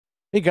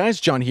Hey guys,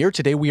 John here.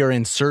 Today we are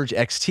in Surge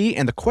XT,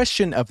 and the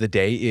question of the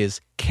day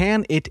is,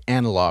 can it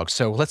analog?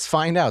 So let's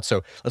find out.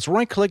 So let's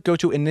right-click, go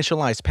to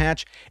Initialize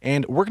Patch,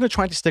 and we're going to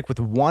try to stick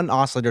with one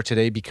oscillator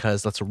today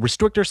because let's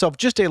restrict ourselves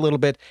just a little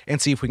bit and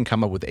see if we can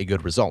come up with a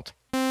good result.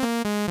 We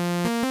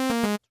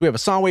have a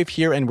saw wave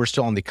here, and we're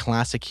still on the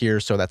classic here,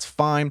 so that's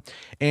fine.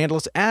 And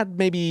let's add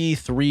maybe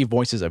 3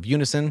 voices of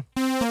unison.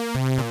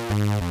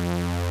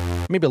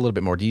 Maybe a little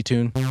bit more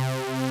detune.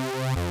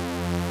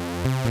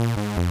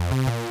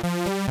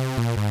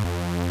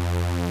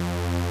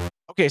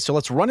 Okay, so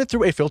let's run it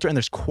through a filter, and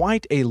there's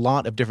quite a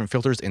lot of different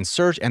filters in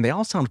Surge, and they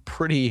all sound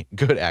pretty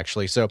good,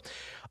 actually. So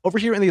over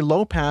here in the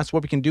low pass,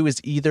 what we can do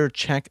is either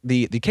check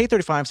the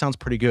K35 sounds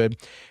pretty good,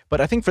 but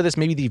I think for this,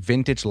 maybe the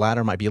vintage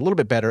ladder might be a little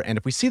bit better. And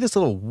if we see this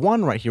little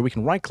 1 right here, we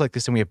can right-click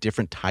this, and we have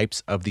different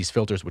types of these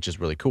filters, which is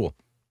really cool.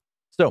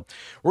 So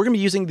we're going to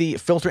be using the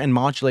filter and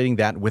modulating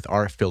that with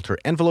our filter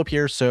envelope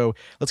here. So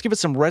let's give it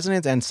some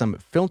resonance and some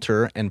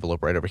filter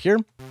envelope right over here.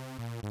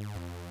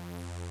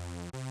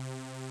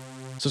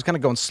 So it's kind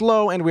of going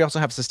slow, and we also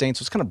have sustain,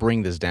 so let's kind of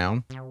bring this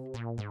down. So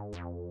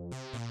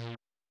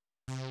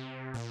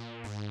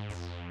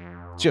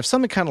you have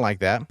something kind of like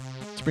that.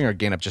 Let's bring our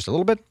gain up just a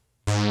little bit.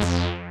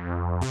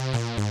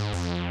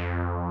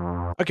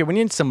 Okay, we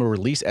need some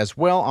release as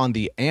well on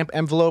the amp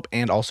envelope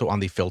and also on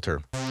the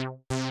filter.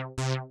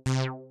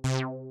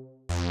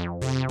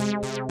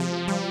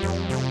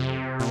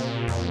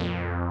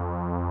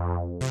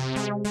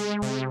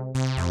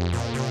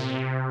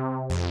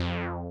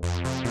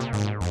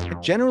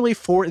 Generally,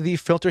 for the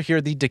filter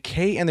here, the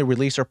decay and the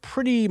release are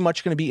pretty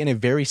much going to be in a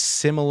very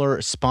similar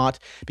spot,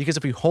 because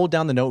if we hold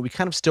down the note, we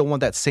kind of still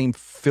want that same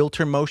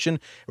filter motion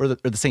or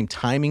the same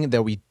timing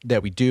that we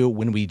do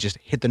when we just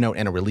hit the note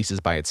and it releases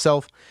by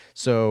itself.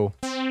 So,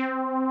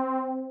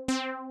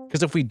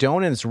 because if we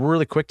don't and it's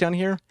really quick down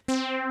here,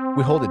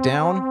 we hold it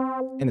down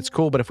and it's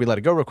cool, but if we let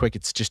it go real quick,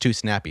 it's just too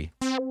snappy.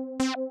 It's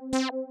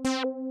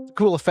a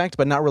cool effect,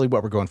 but not really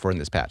what we're going for in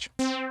this patch.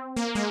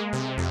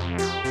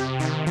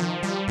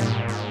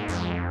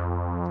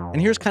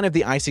 And here's kind of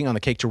the icing on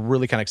the cake to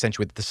really kind of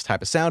accentuate this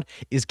type of sound,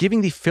 is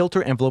giving the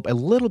filter envelope a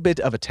little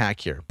bit of attack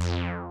here.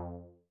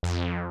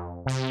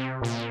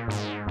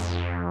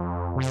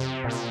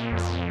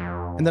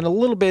 And then a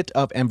little bit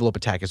of envelope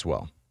attack as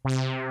well.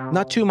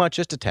 Not too much,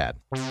 just a tad.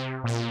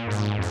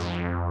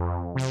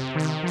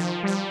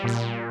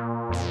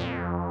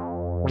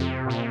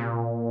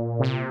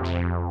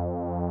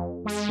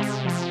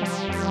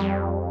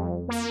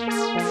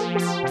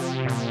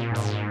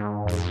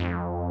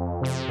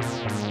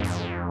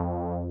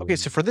 Okay,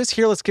 so for this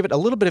here, let's give it a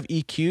little bit of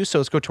EQ. So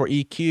let's go to our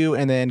EQ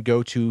and then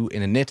go to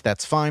an init,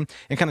 that's fine,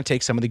 and kind of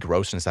take some of the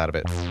grossness out of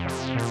it.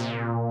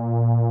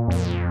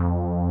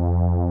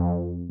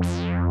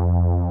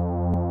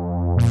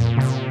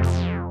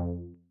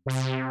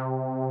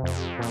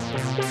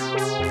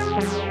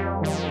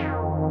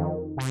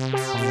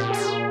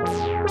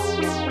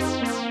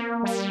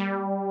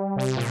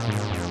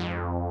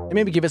 And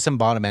maybe give it some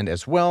bottom end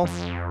as well.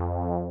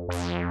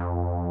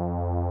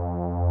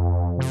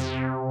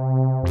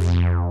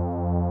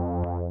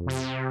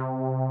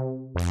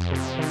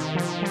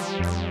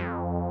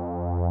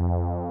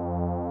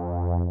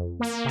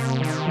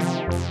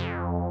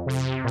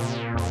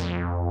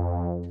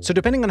 So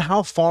depending on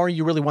how far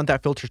you really want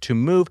that filter to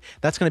move,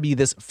 that's going to be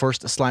this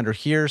first slider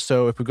here.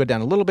 So if we go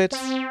down a little bit,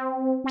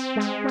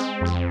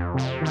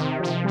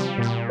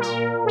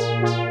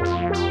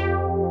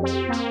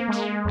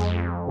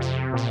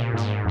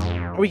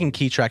 we can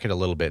key track it a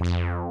little bit.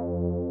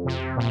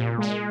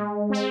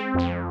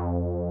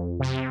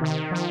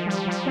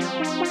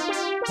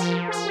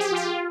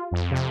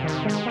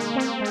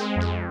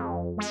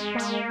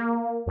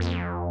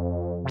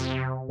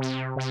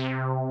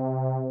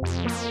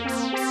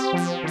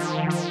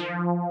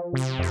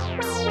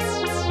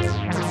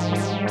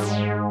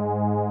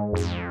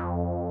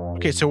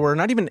 Okay, so we're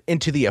not even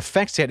into the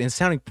effects yet, and it's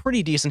sounding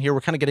pretty decent here.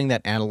 We're kind of getting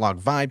that analog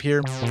vibe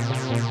here.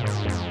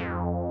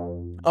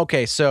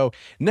 Okay, so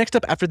next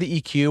up after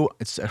the EQ,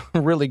 it's a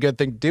really good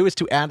thing to do is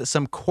to add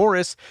some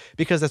chorus,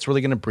 because that's really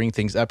going to bring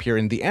things up here.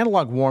 And the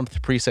analog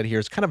warmth preset here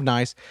is kind of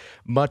nice,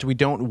 but we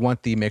don't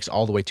want the mix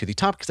all the way to the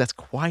top because that's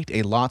quite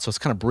a lot. So let's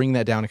kind of bring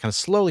that down and kind of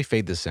slowly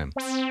fade this in.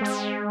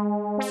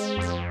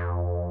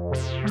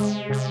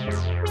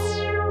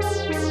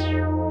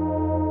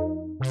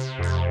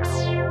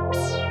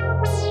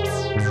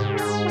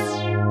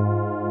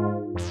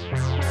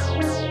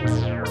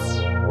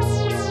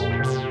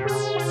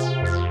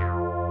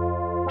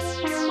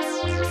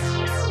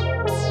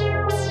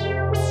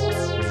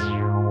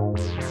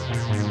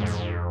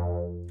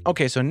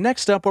 Okay, so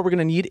next up, what we're going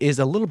to need is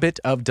a little bit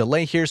of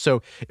delay here.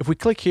 So if we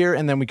click here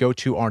and then we go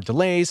to our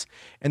delays,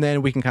 and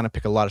then we can kind of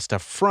pick a lot of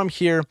stuff from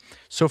here.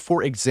 So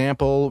for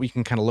example, we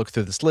can kind of look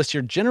through this list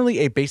here. Generally,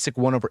 a basic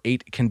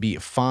 1/8 can be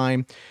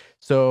fine.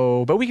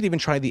 So, but we could even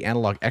try the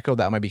analog echo.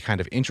 That might be kind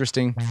of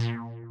interesting.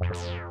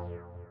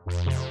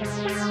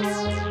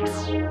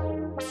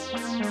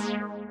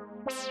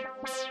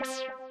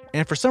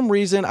 And for some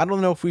reason, I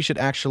don't know if we should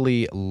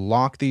actually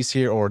lock these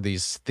here or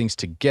these things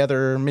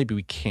together. Maybe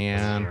we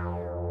can.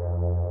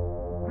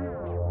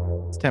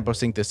 Let's tempo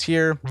sync this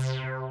here.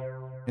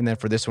 And then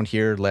for this one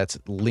here, let's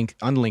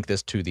unlink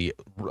this to the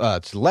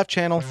left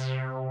channel.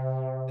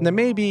 And then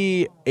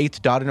maybe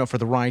 8th dotted note for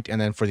the right, and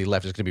then for the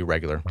left is going to be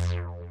regular.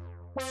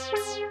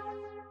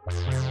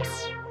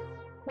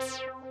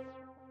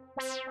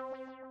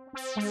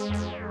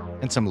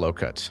 And some low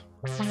cut.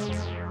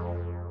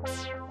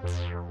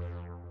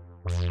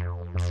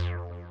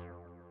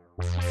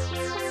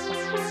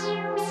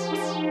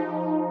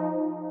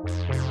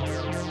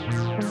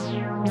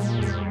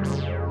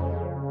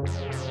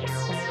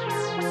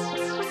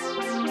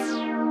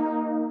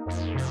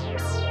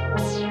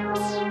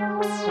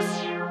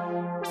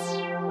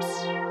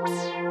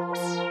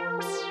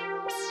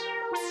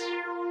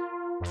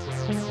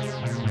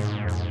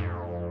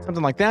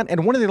 Something like that.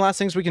 And one of the last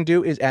things we can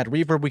do is add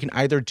reverb. We can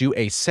either do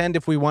a send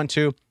if we want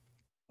to,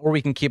 or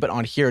we can keep it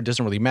on here. It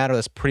doesn't really matter.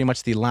 That's pretty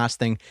much the last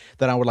thing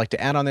that I would like to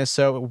add on this.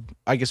 So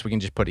I guess we can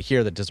just put it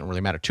here. That doesn't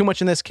really matter too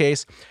much in this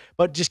case.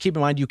 But just keep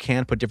in mind, you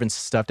can put different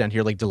stuff down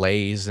here, like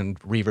delays and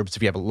reverbs.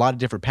 If you have a lot of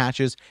different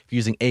patches, if you're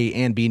using A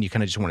and B, and you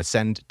kind of just want to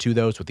send to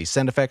those with these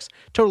send effects,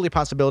 totally a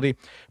possibility.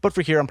 But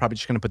for here, I'm probably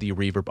just going to put the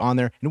reverb on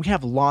there. And we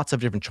have lots of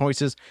different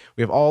choices.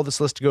 We have all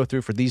this list to go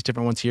through for these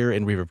different ones here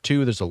in Reverb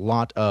 2. There's a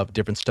lot of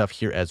different stuff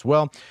here as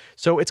well.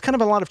 So it's kind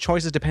of a lot of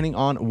choices depending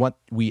on what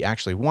we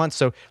actually want.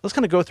 So let's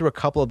kind of go through a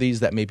couple of these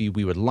that maybe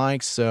we would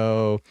like.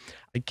 So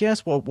I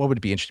guess what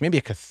would be interesting? Maybe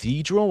a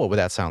cathedral? What would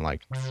that sound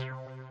like?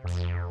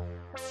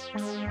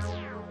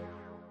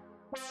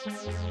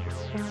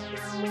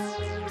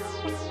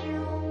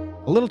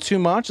 A little too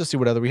much. Let's see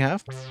what other we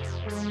have.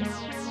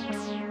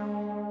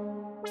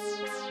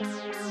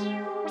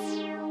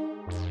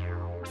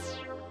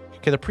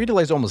 Okay, the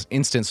pre-delay is almost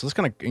instant, so let's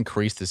kind of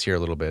increase this here a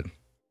little bit.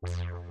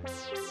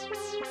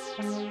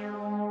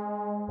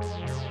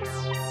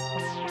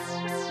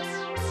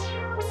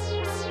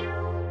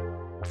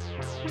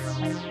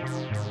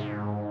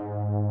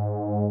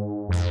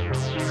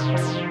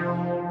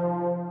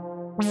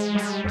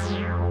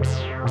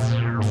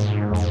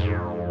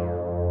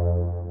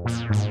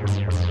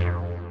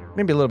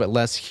 Maybe a little bit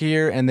less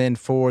here. And then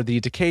for the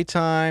decay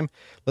time,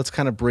 let's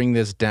kind of bring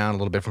this down a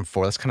little bit from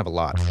 4. That's kind of a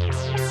lot.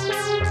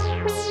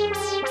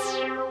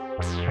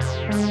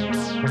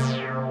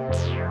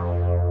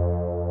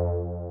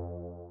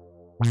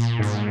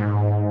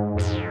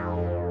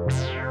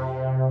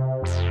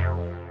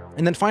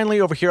 And then finally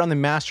over here on the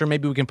master,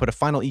 maybe we can put a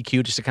final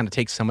EQ just to kind of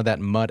take some of that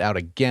mud out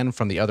again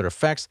from the other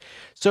effects.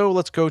 So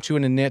let's go to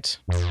an init.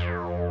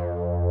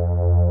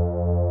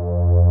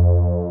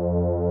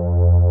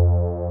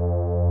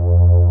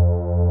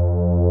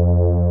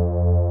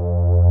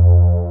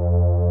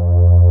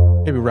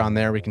 Maybe around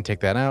there we can take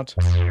that out.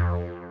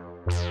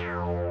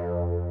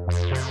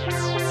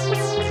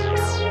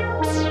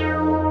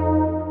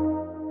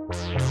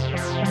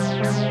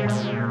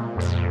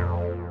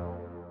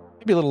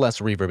 Maybe a little less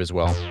reverb as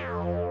well.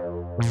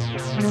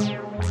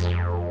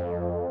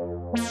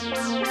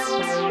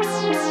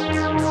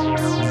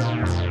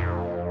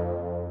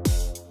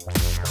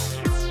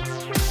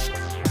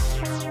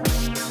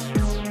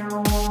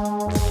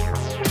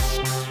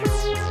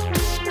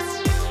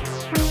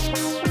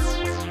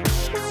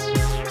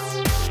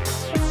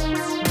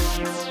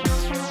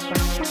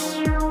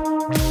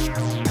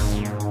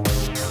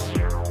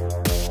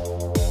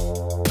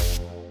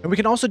 We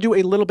can also do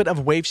a little bit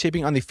of wave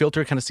shaping on the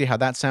filter, kind of see how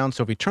that sounds.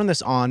 So if we turn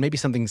this on, maybe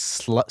something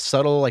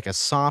subtle, like a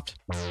soft.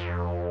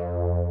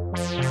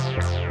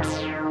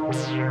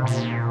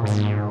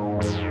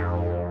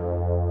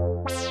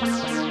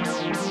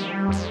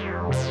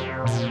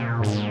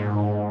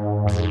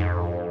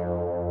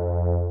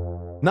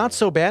 Not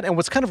so bad. And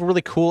what's kind of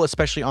really cool,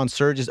 especially on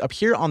Surge, is up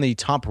here on the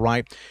top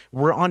right,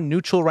 we're on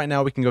neutral right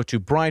now. We can go to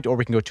bright or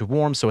we can go to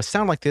warm. So a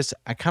sound like this,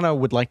 I kind of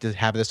would like to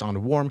have this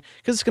on warm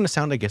because it's going to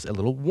sound, I guess, a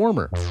little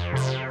warmer.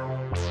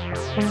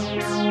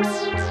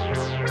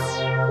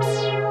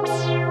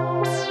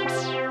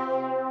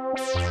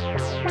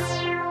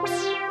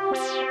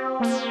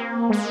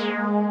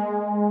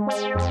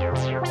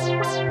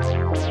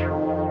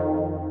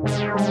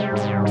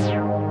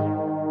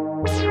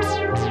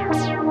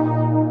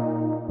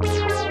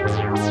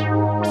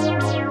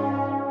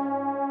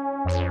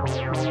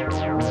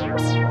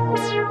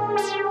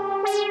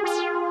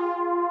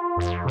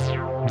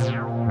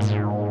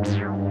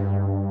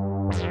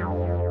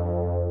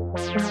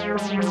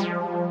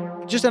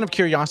 Just out of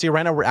curiosity,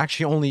 right now we're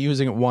actually only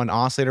using one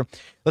oscillator.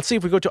 Let's see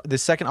if we go to the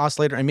second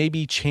oscillator and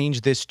maybe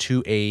change this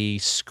to a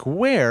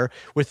square.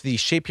 With the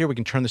shape here, we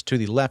can turn this to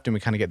the left and we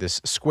kind of get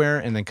this square,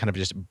 and then kind of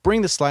just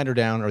bring the slider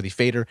down, or the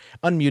fader,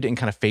 unmute it, and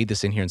kind of fade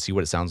this in here and see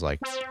what it sounds like.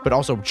 But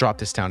also drop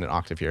this down an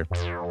octave here.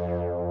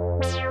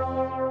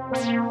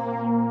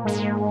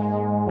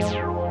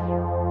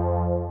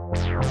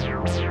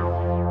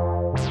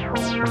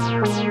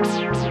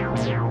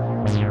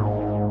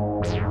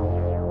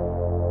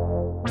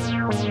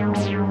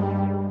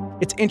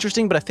 It's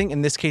interesting, but I think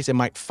in this case it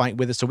might fight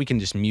with it, so we can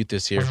just mute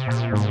this here.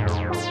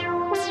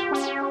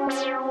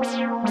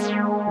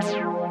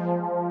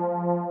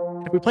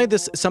 we played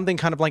this something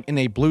kind of like in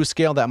a blues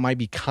scale, that might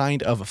be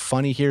kind of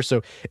funny here.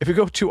 So if we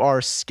go to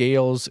our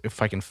scales,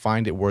 if I can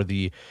find it where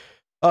the,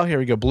 oh, here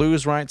we go,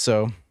 blues, right?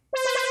 So.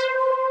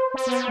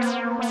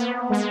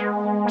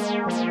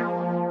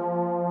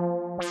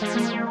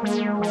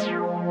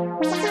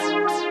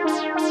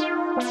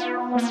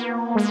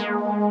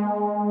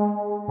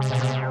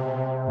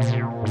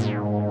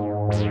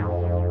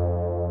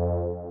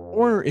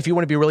 Or if you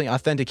want to be really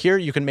authentic here,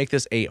 you can make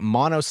this a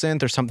mono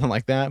synth or something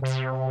like that.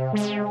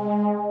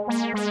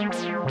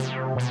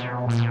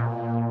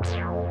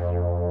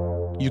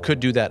 You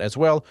could do that as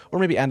well, or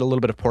maybe add a little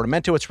bit of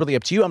portamento. It's really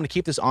up to you. I'm going to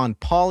keep this on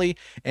poly,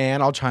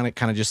 and I'll try to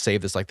kind of just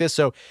save this like this.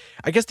 So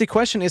I guess the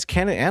question is,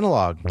 can it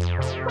analog?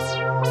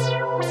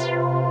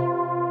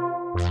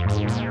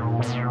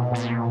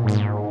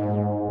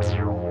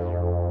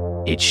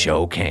 It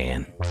sure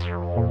can.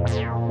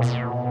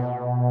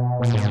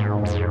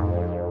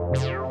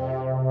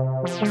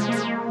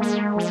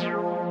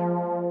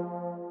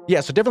 Yeah,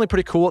 so definitely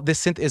pretty cool.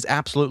 This synth is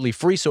absolutely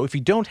free, so if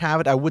you don't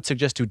have it, I would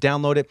suggest to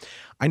download it.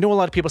 I know a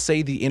lot of people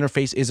say the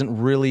interface isn't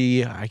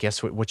really, I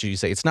guess, what should you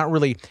say? It's not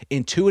really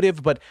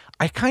intuitive, but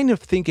I kind of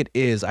think it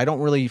is. I don't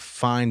really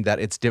find that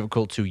it's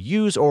difficult to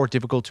use or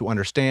difficult to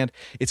understand.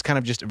 It's kind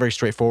of just very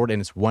straightforward,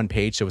 and it's one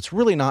page, so it's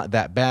really not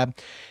that bad.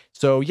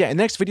 So yeah, in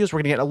the next videos, we're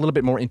going to get a little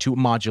bit more into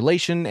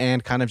modulation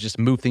and kind of just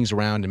move things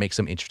around and make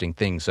some interesting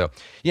things. So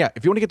yeah,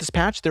 if you want to get this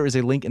patch, there is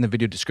a link in the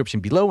video description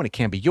below, and it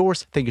can be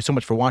yours. Thank you so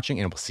much for watching,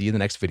 and we'll see you in the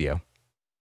next video.